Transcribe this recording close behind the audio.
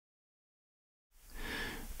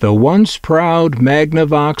The once proud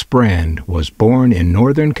Magnavox brand was born in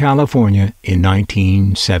Northern California in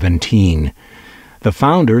 1917. The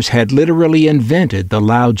founders had literally invented the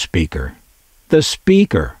loudspeaker. The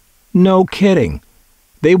speaker. No kidding.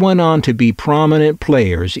 They went on to be prominent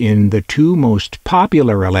players in the two most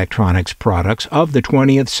popular electronics products of the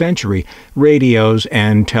 20th century, radios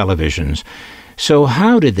and televisions. So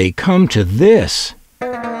how did they come to this?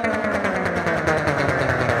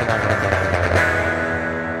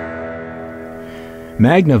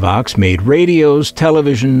 Magnavox made radios,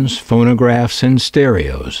 televisions, phonographs, and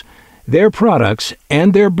stereos. Their products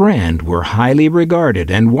and their brand were highly regarded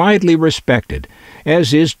and widely respected,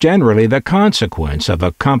 as is generally the consequence of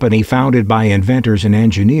a company founded by inventors and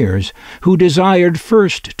engineers who desired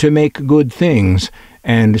first to make good things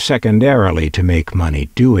and secondarily to make money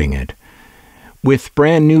doing it. With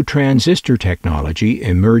brand-new transistor technology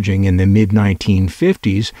emerging in the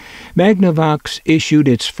mid-1950s, Magnavox issued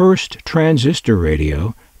its first transistor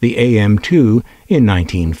radio, the AM2, in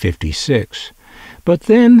 1956. But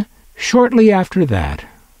then, shortly after that,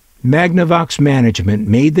 Magnavox management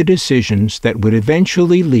made the decisions that would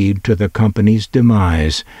eventually lead to the company's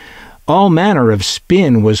demise. All manner of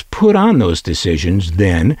spin was put on those decisions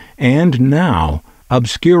then and now,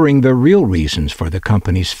 obscuring the real reasons for the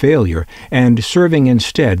company's failure and serving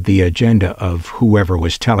instead the agenda of whoever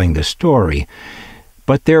was telling the story.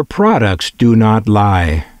 But their products do not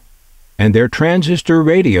lie, and their transistor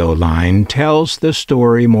radio line tells the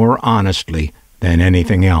story more honestly than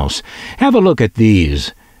anything else. Have a look at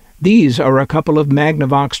these. These are a couple of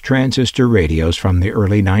Magnavox transistor radios from the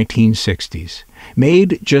early 1960s,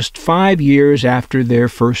 made just 5 years after their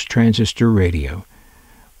first transistor radio.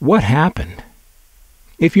 What happened?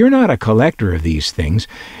 If you're not a collector of these things,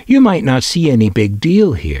 you might not see any big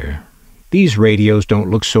deal here. These radios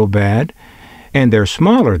don't look so bad, and they're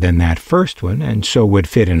smaller than that first one, and so would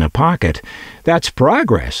fit in a pocket. That's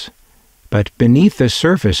progress. But beneath the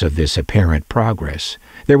surface of this apparent progress,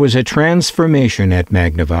 there was a transformation at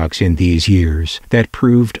Magnavox in these years that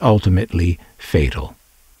proved ultimately fatal.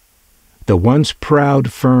 The once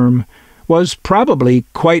proud firm was probably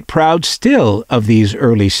quite proud still of these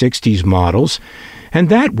early 60s models, and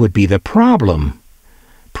that would be the problem.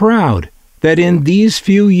 Proud that in these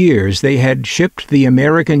few years they had shipped the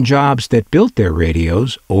American jobs that built their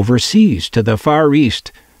radios overseas to the Far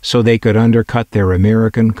East so they could undercut their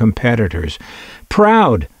American competitors.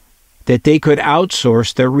 Proud that they could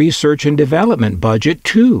outsource their research and development budget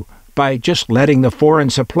too by just letting the foreign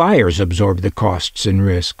suppliers absorb the costs and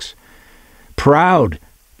risks. Proud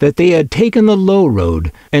that they had taken the low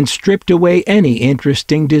road and stripped away any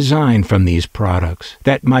interesting design from these products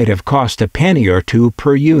that might have cost a penny or two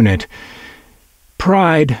per unit.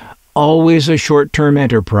 Pride, always a short-term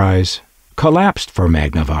enterprise, collapsed for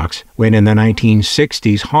Magnavox when in the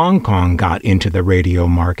 1960s Hong Kong got into the radio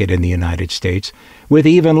market in the United States with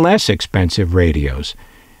even less expensive radios,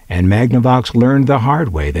 and Magnavox learned the hard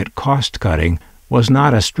way that cost-cutting was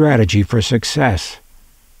not a strategy for success.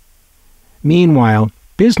 Meanwhile,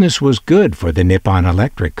 business was good for the Nippon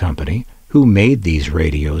Electric Company, who made these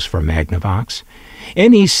radios for Magnavox.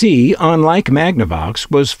 NEC, unlike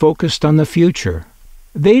Magnavox, was focused on the future.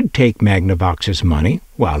 They'd take Magnavox's money,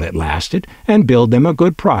 while it lasted, and build them a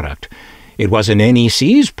good product. It wasn't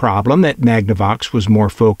NEC's problem that Magnavox was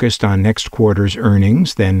more focused on next quarter's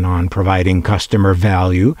earnings than on providing customer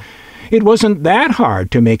value. It wasn't that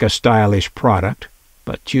hard to make a stylish product,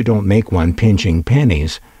 but you don't make one pinching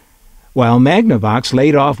pennies. While Magnavox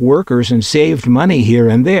laid off workers and saved money here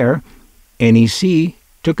and there, NEC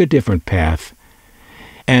took a different path.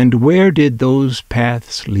 And where did those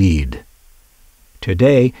paths lead?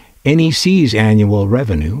 Today, NEC's annual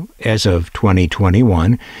revenue, as of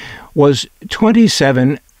 2021, was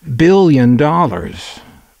 $27 billion,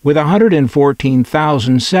 with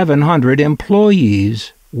 114,700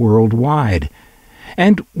 employees worldwide.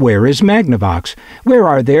 And where is Magnavox? Where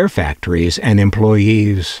are their factories and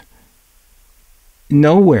employees?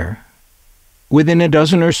 Nowhere. Within a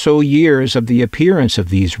dozen or so years of the appearance of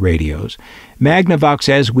these radios, Magnavox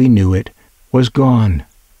as we knew it was gone.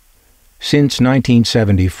 Since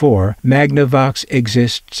 1974, Magnavox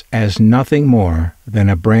exists as nothing more than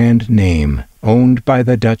a brand name owned by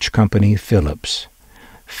the Dutch company Philips.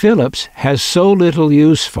 Philips has so little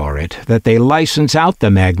use for it that they license out the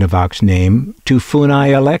Magnavox name to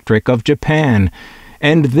Funai Electric of Japan,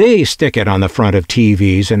 and they stick it on the front of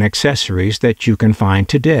TVs and accessories that you can find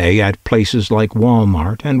today at places like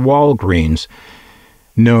Walmart and Walgreens.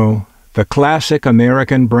 No, the classic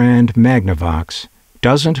American brand Magnavox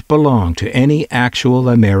doesn't belong to any actual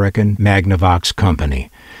American Magnavox company.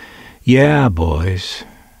 Yeah, boys.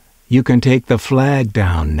 You can take the flag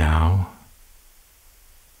down now.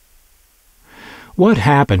 What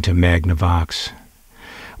happened to Magnavox?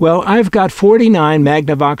 Well, I've got 49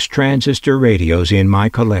 Magnavox transistor radios in my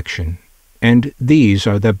collection, and these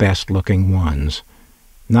are the best-looking ones.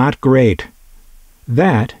 Not great.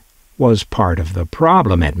 That was part of the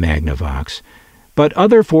problem at Magnavox, but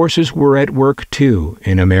other forces were at work too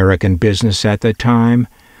in American business at the time,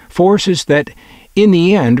 forces that in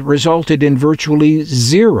the end resulted in virtually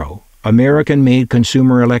zero American-made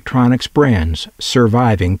consumer electronics brands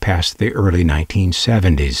surviving past the early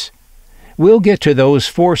 1970s. We'll get to those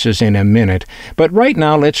forces in a minute, but right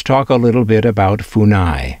now let's talk a little bit about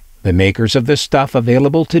Funai, the makers of the stuff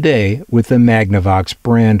available today with the Magnavox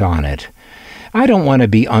brand on it. I don't want to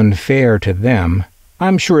be unfair to them.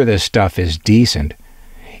 I'm sure this stuff is decent.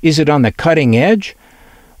 Is it on the cutting edge?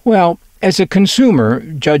 Well, as a consumer,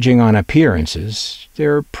 judging on appearances,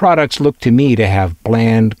 their products look to me to have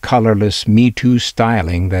bland, colorless Me Too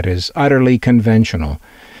styling that is utterly conventional.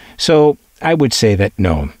 So I would say that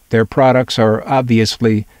no, their products are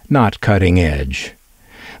obviously not cutting edge.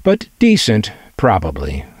 But decent,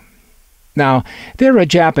 probably. Now, they're a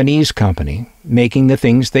Japanese company, making the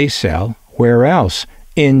things they sell. Where else?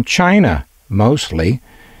 In China, mostly.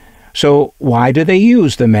 So why do they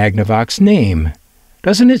use the Magnavox name?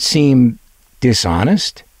 Doesn't it seem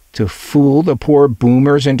dishonest to fool the poor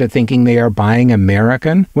boomers into thinking they are buying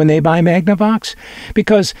American when they buy Magnavox?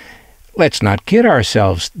 Because, let's not kid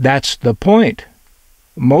ourselves, that's the point.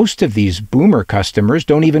 Most of these boomer customers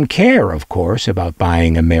don't even care, of course, about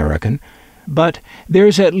buying American. But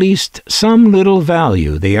there's at least some little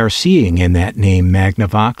value they are seeing in that name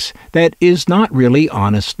Magnavox that is not really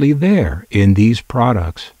honestly there in these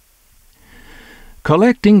products.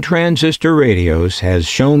 Collecting transistor radios has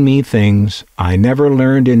shown me things I never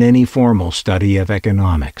learned in any formal study of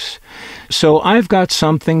economics. So I've got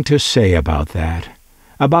something to say about that,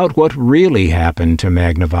 about what really happened to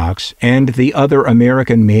Magnavox and the other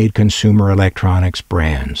American-made consumer electronics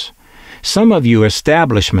brands. Some of you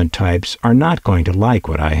establishment types are not going to like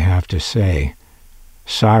what I have to say.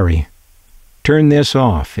 Sorry. Turn this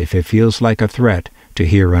off if it feels like a threat to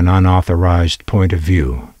hear an unauthorized point of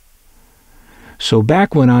view. So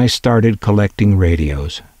back when I started collecting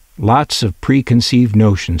radios, lots of preconceived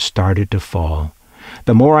notions started to fall.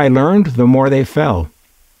 The more I learned, the more they fell.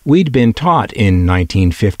 We'd been taught in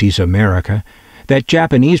 1950s America that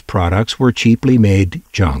Japanese products were cheaply made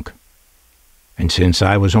junk. And since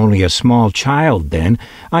I was only a small child then,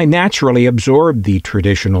 I naturally absorbed the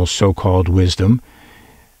traditional so-called wisdom.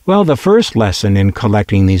 Well, the first lesson in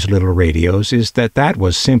collecting these little radios is that that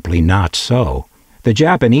was simply not so. The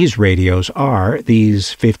Japanese radios are,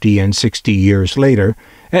 these 50 and 60 years later,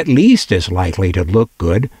 at least as likely to look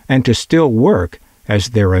good and to still work as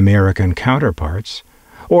their American counterparts,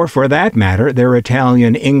 or for that matter, their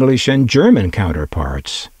Italian, English, and German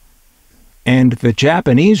counterparts. And the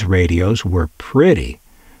Japanese radios were pretty.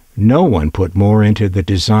 No one put more into the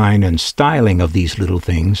design and styling of these little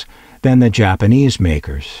things than the Japanese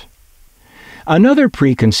makers. Another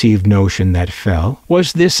preconceived notion that fell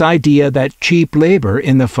was this idea that cheap labor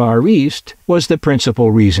in the Far East was the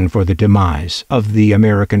principal reason for the demise of the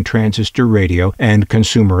American transistor radio and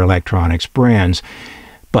consumer electronics brands.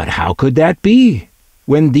 But how could that be,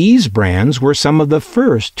 when these brands were some of the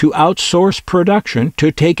first to outsource production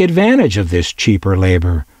to take advantage of this cheaper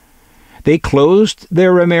labor? They closed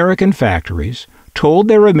their American factories, told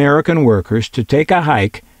their American workers to take a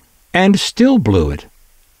hike, and still blew it.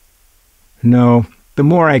 No, the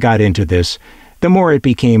more I got into this, the more it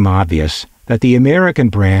became obvious that the American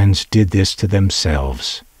brands did this to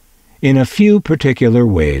themselves, in a few particular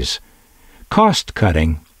ways.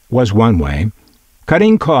 Cost-cutting was one way.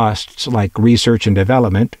 Cutting costs like research and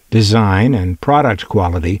development, design, and product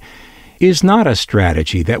quality is not a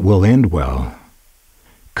strategy that will end well.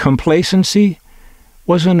 Complacency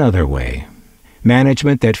was another way.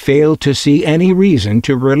 Management that failed to see any reason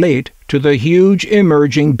to relate to the huge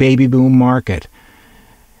emerging baby boom market.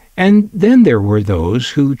 And then there were those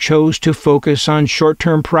who chose to focus on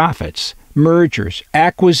short-term profits, mergers,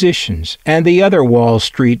 acquisitions, and the other Wall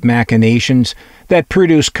Street machinations that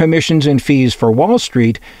produce commissions and fees for Wall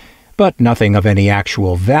Street, but nothing of any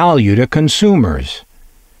actual value to consumers.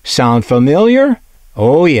 Sound familiar?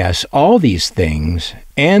 Oh yes, all these things,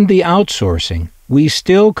 and the outsourcing, we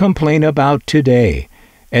still complain about today,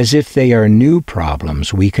 as if they are new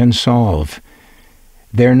problems we can solve.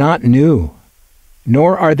 They're not new,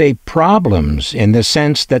 nor are they problems in the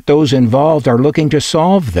sense that those involved are looking to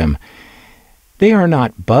solve them. They are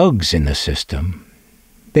not bugs in the system.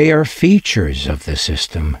 They are features of the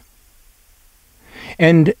system.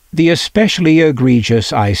 And the especially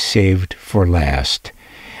egregious I saved for last.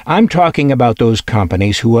 I'm talking about those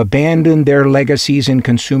companies who abandoned their legacies in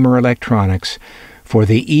consumer electronics for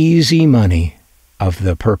the easy money of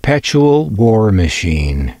the perpetual war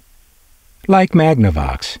machine. Like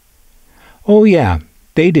Magnavox. Oh yeah,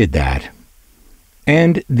 they did that.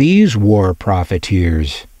 And these war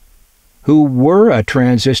profiteers, who were a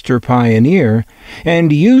transistor pioneer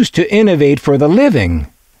and used to innovate for the living,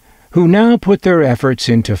 who now put their efforts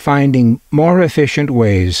into finding more efficient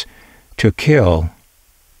ways to kill.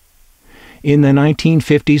 In the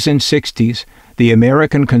 1950s and 60s, the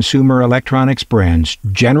American consumer electronics brands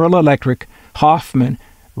General Electric, Hoffman,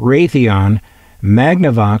 Raytheon,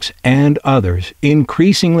 Magnavox, and others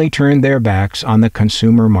increasingly turned their backs on the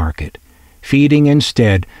consumer market, feeding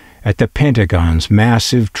instead at the Pentagon's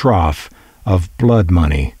massive trough of blood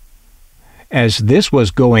money. As this was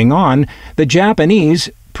going on, the Japanese,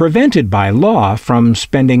 prevented by law from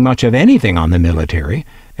spending much of anything on the military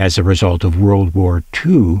as a result of World War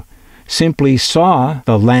II, simply saw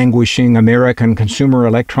the languishing American consumer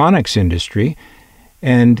electronics industry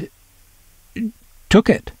and took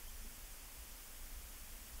it.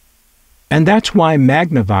 And that's why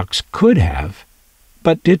Magnavox could have,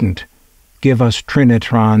 but didn't, give us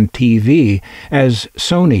Trinitron TV, as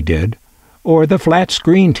Sony did, or the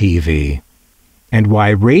flat-screen TV, and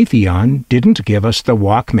why Raytheon didn't give us the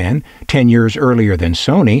Walkman 10 years earlier than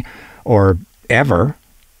Sony, or ever.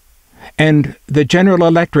 And the General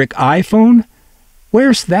Electric iPhone?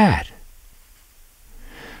 Where's that?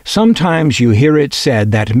 Sometimes you hear it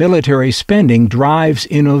said that military spending drives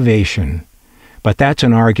innovation, but that's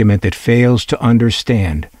an argument that fails to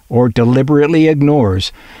understand or deliberately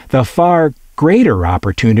ignores the far greater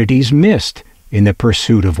opportunities missed in the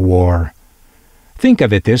pursuit of war. Think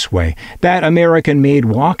of it this way. That American-made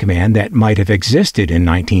Walkman that might have existed in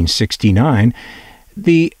 1969,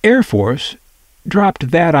 the Air Force dropped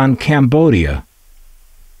that on Cambodia.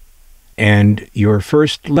 And your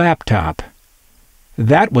first laptop,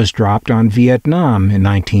 that was dropped on Vietnam in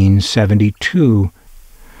 1972.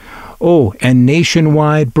 Oh, and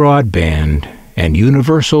nationwide broadband and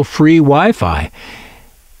universal free Wi-Fi,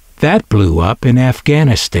 that blew up in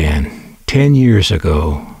Afghanistan 10 years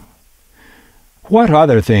ago. What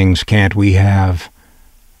other things can't we have?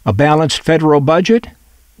 A balanced federal budget?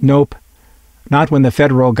 Nope. Not when the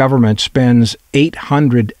federal government spends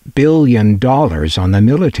 $800 billion on the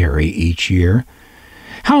military each year.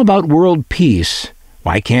 How about world peace?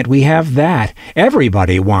 Why can't we have that?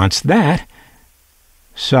 Everybody wants that.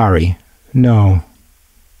 Sorry, no.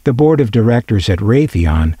 The board of directors at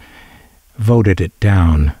Raytheon voted it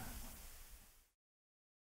down.